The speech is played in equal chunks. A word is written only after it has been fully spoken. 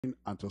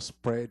and to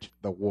spread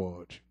the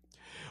word.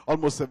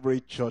 Almost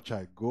every church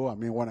I go, I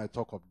mean, when I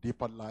talk of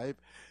deeper life,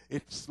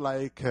 it's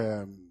like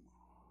they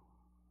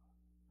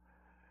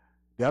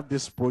have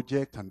this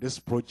project and this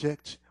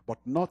project, but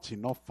not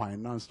enough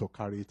finance to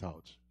carry it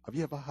out. Have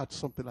you ever heard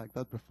something like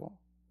that before?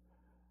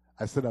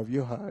 I said, have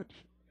you heard?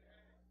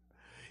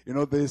 You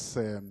know, this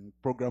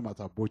program at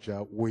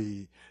Abuja,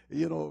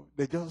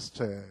 they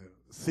just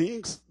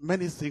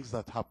many things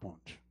that happened.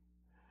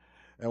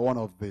 One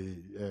of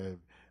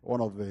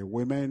the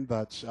women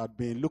that had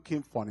been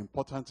looking for an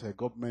important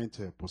government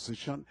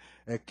position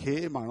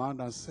came around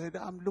and said,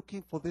 I'm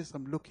looking for this,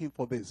 I'm looking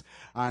for this.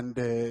 And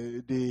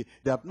they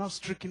have now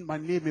stricken my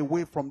name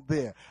away from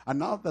there. And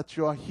now that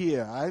you are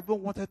here, I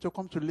even wanted to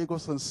come to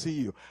Lagos and see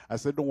you. I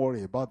said, don't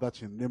worry about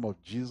that in the name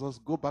of Jesus.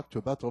 Go back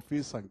to that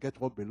office and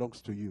get what belongs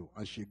to you.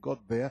 And she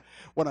got there.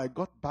 When I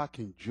got back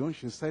in June,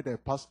 she said,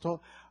 Pastor,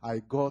 I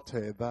got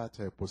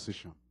that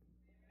position.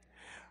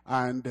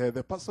 And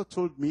the pastor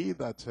told me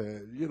that,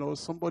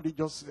 somebody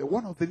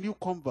one of the new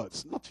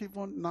converts, not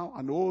even now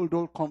an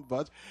old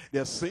convert,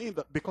 they're saying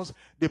that because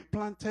they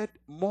planted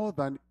more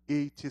than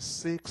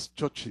 86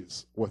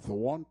 churches with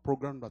one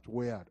program that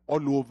we had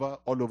all over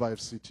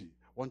FCT.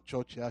 One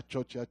church here,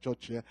 church here,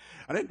 church here.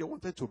 And then they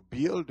wanted to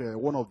build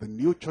one of the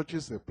new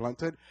churches they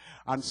planted.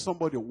 And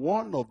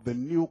one of the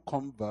new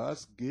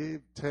converts gave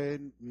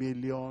 10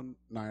 million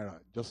naira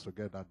just to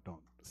get that done.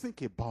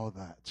 Think about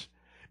that.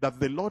 That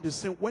the Lord is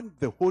saying when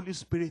the Holy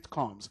Spirit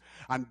comes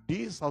and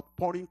this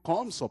outpouring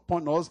comes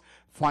upon us,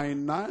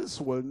 finance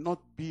will not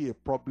be a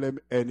problem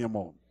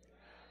anymore.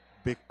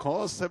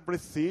 Because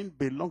everything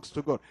belongs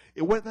to God.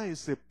 Whether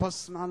it's a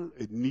personal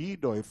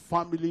need or a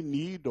family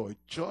need or a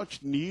church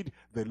need,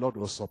 the Lord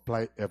will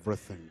supply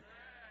everything.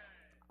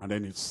 And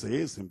then it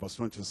says in verse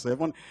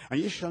 27, and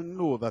ye shall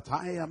know that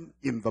I am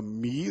in the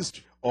midst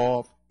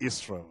of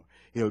Israel.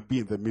 He'll be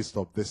in the midst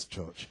of this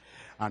church.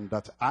 And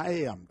that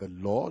I am the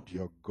Lord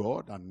your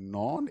God and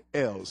none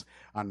else.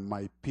 And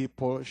my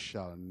people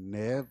shall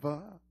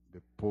never be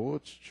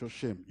put to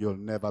shame. You'll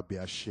never be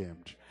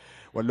ashamed.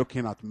 We're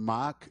looking at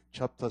Mark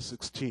chapter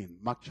 16.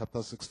 Mark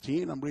chapter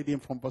 16, I'm reading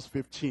from verse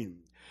 15.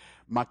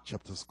 Mark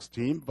chapter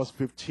 16, verse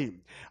 15.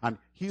 And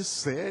he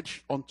said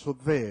unto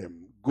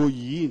them, go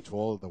ye into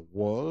all the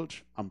world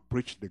and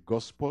preach the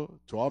gospel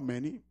to how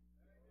many?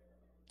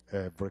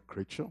 Every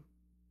creature.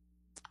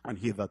 And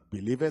he that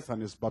believeth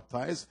and is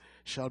baptized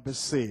shall be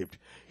saved.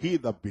 He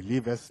that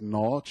believeth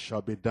not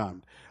shall be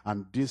damned.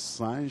 And this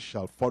sign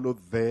shall follow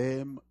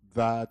them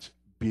that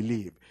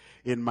believe.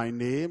 In my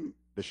name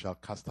they shall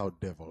cast out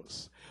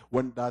devils.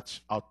 When that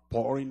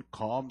outpouring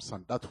comes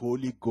and that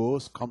Holy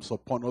Ghost comes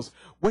upon us,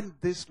 when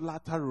this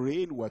latter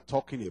rain we're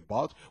talking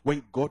about,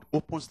 when God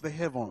opens the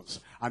heavens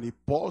and he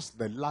pours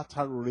the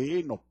latter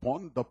rain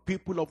upon the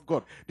people of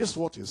God. This is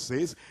what he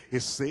says. He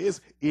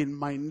says, in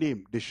my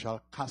name they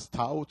shall cast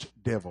out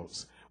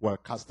devils. Well,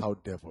 cast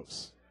out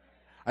devils.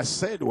 I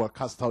said we'll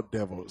cast out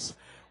devils.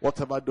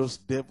 Whatever those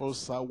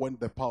devils are, when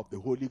the power of the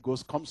Holy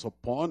Ghost comes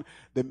upon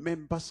the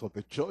members of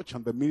the church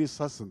and the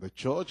ministers in the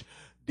church,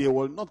 they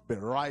will not be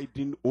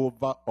riding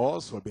over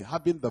us. We'll be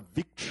having the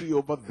victory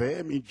over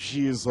them in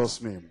Jesus'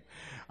 name.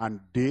 And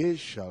they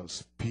shall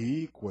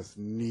speak with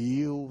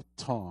new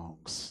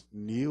tongues.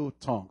 New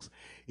tongues.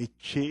 A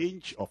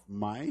change of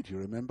mind, you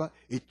remember?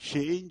 A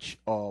change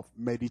of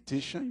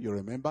meditation, you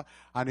remember?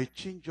 And a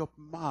change of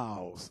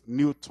mouth.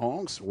 New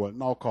tongues will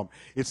now come.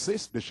 It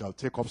says they shall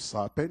take up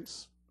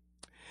serpents.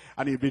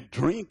 And if they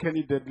drink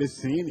any deadly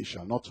thing, it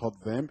shall not hurt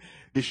them.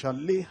 They shall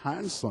lay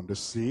hands on the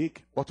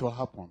sick. What will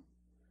happen?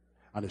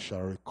 And they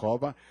shall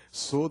recover.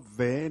 So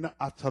then,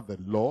 after the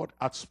Lord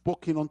had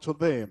spoken unto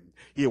them,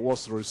 he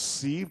was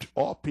received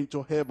up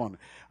into heaven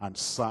and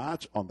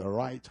sat on the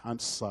right hand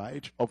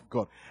side of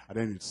God. And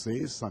then it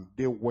says, and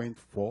they went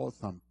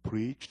forth and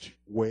preached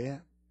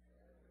where?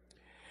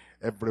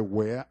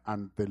 Everywhere.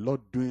 And the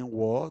Lord doing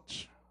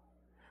what?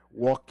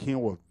 Walking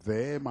with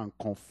them and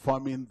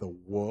confirming the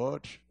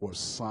word with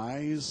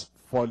signs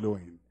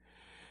following.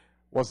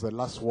 What's the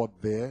last word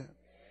there?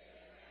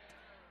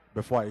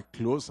 Before I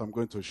close, I'm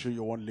going to show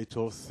you one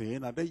little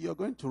thing, and then you're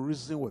going to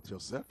reason with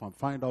yourself and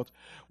find out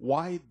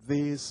why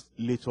this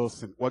little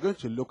thing. We're going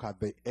to look at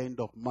the end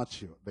of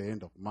Matthew. The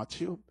end of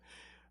Matthew.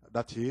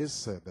 That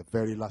is the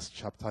very last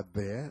chapter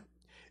there.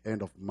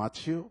 End of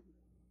Matthew.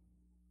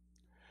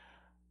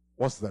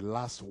 What's the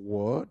last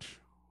word?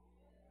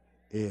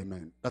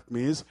 Amen. That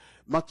means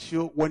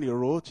Matthew, when he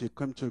wrote, he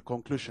came to a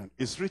conclusion.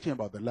 He's written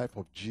about the life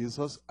of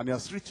Jesus, and he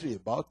has written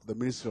about the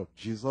ministry of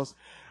Jesus.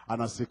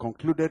 And as he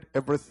concluded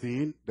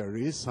everything, there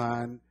is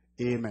an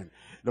amen.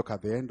 Look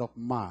at the end of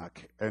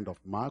Mark. End of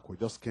Mark. We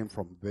just came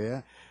from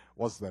there.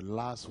 What's the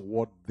last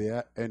word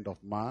there? End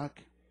of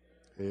Mark.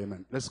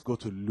 Amen. Let's go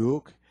to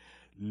Luke.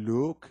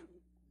 Luke.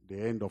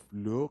 The end of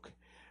Luke.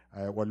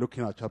 We're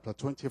looking at chapter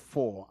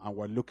 24. And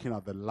we're looking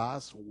at the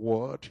last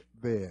word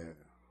there.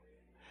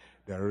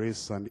 There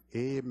is an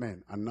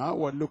amen. And now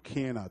we're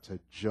looking at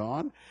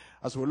John.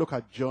 As we look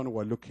at John,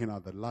 we're looking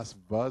at the last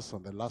verse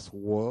and the last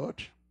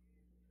word.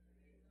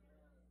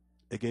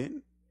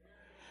 Again?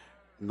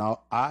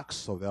 Now,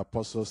 Acts of the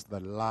Apostles, the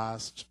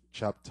last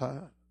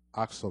chapter.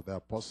 Acts of the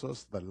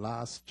Apostles, the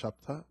last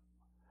chapter.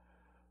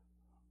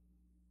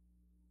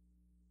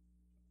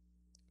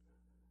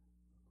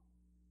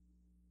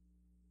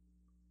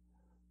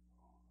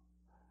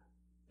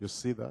 You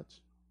see that?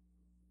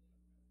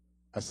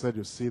 I said,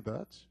 you see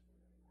that?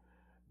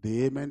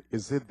 The amen,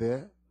 is it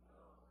there?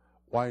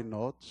 Why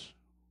not?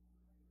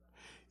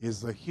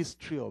 It's the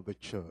history of the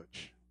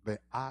church, the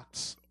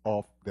Acts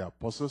of the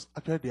Apostles,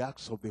 actually the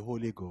Acts of the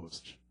Holy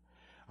Ghost.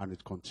 And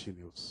it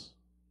continues.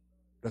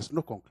 There's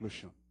no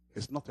conclusion.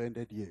 It's not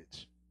ended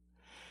yet.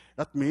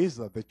 That means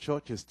that the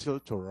church is still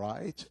to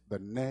write the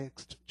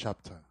next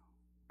chapter.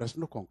 There's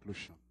no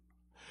conclusion.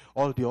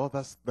 All the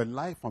others, the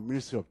life and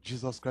ministry of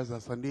Jesus Christ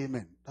as an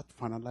amen, that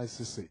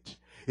finalizes it.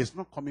 It's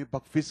not coming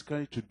back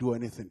physically to do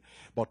anything.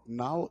 But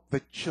now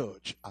the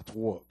church at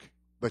work,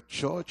 the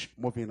church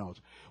moving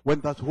out.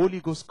 When that Holy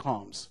Ghost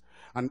comes,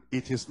 and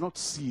it is not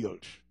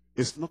sealed,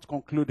 it's not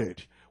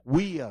concluded,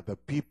 we are the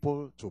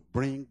people to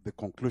bring the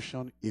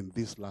conclusion in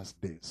these last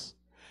days.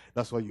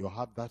 That's why you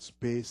have that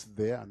space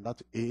there, and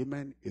that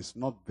amen is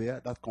not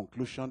there, that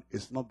conclusion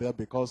is not there,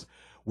 because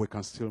we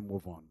can still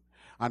move on.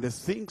 And the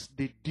things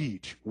they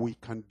did, we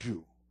can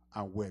do,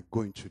 and we're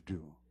going to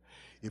do.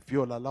 If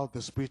you'll allow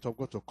the Spirit of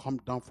God to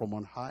come down from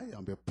on high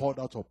and be poured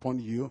out upon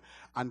you,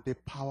 and the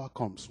power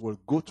comes, we'll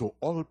go to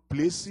all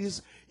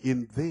places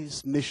in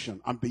this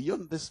nation, and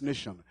beyond this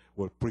nation,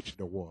 we'll preach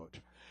the word.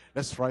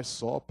 Let's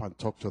rise up and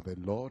talk to the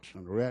Lord,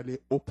 and really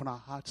open our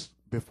hearts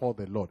before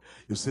the Lord.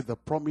 You see the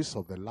promise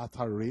of the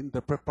latter rain,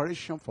 the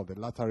preparation for the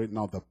latter rain,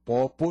 now the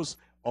purpose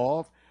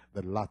of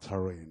the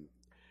latter rain.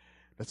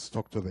 Let's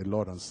talk to the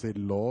Lord and say,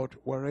 Lord,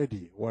 we're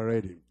ready, we're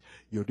ready.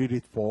 You did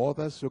it for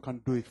others, you can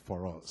do it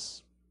for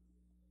us.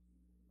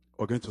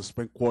 We're going to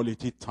spend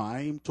quality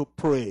time to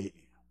pray.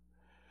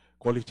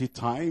 Quality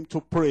time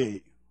to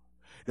pray.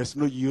 There's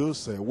no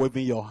use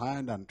waving your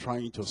hand and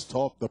trying to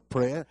stop the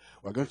prayer.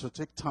 We're going to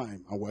take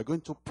time and we're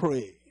going to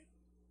pray.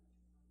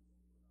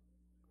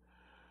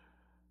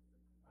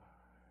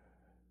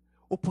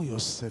 Open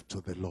yourself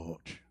to the Lord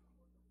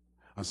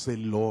and say,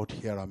 Lord,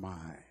 here am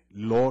I.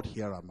 Lord,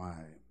 here am I.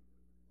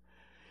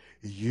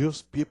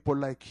 Use people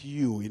like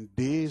you in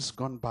days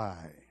gone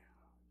by.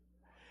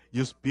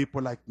 Use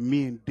people like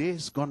me in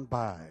days gone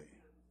by.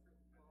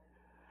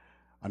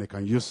 And he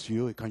can use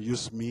you, he can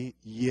use me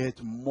yet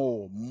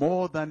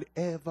more than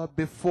ever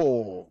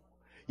before.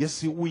 Yes,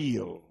 he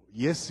will.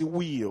 Yes, he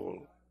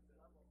will.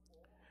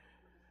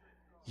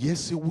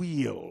 Yes, he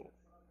will.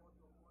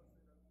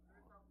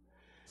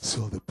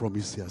 So the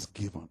promise he has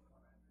given,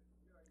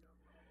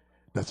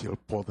 that he'll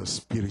pour the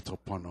Spirit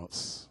upon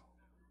us.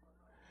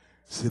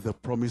 See the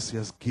promise he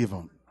has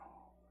given,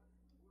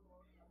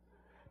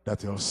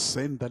 that he'll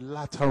send the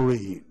latter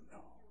rain.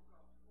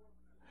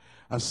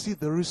 And see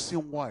the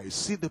reason why,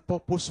 see the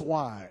purpose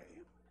why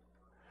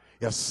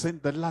he has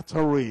sent the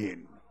latter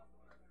rain,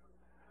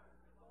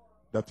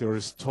 that he'll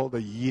restore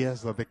the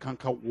years that the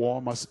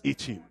cankerworm has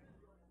eaten,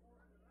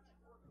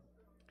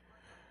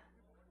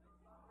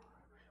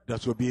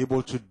 that we'll be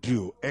able to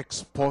do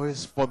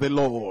exploits for the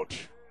Lord,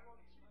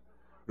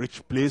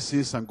 reach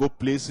places and go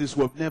places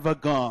we've never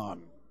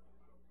gone.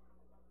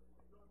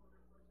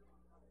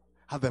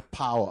 Have the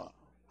power,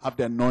 have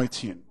the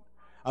anointing,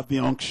 have the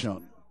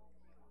unction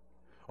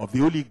of the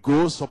Holy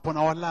Ghost upon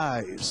our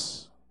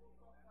lives.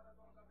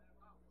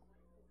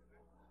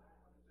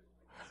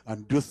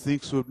 And do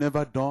things we've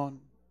never done,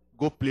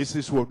 go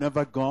places we've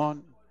never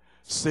gone,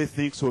 say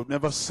things we've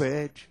never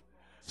said,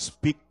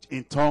 speak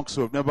in tongues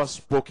we've never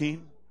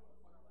spoken.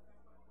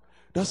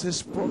 That's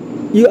his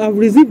problem. You have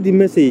received the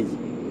message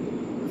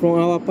from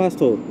our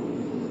pastor,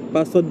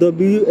 Pastor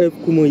W.F.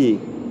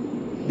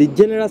 Kumuyi, the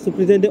General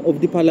Superintendent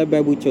of Deeper Life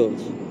Bible Church.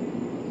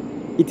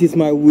 It is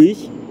my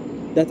wish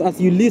that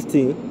as you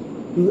listen,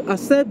 you will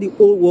accept the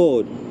whole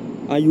word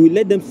and you will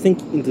let them sink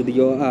into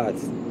your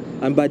hearts.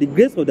 And by the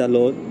grace of the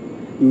Lord,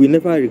 you will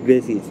never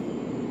regret it.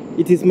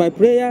 It is my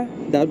prayer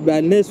that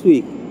by next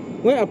week,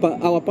 when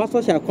our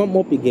pastor shall come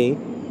up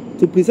again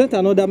to present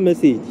another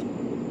message,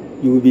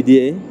 you will be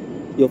there,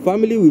 your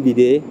family will be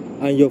there,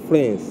 and your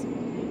friends.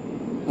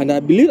 And I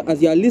believe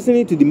as you are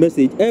listening to the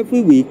message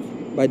every week,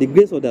 by the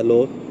grace of the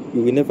Lord,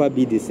 you will never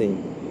be the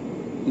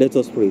same. Let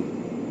us pray.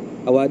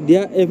 Our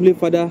dear Heavenly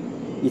Father,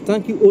 we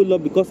thank you, O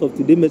Lord, because of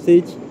today's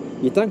message.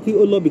 We thank you,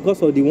 O Lord,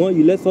 because of the one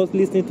you let us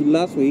listen to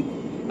last week,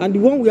 and the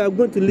one we are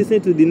going to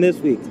listen to the next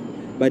week,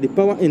 by the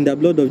power in the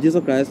blood of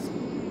Jesus Christ.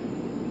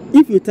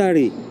 If you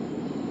tarry,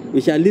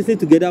 we shall listen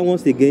together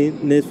once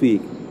again next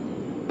week.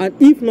 And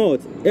if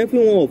not,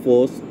 every one of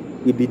us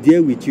will be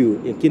there with you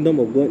in the kingdom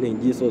of God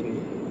in Jesus'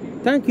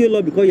 name. Thank you,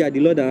 Lord, because you are the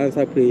Lord that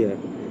answers prayer.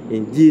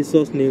 In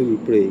Jesus' name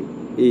we pray.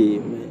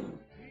 Amen.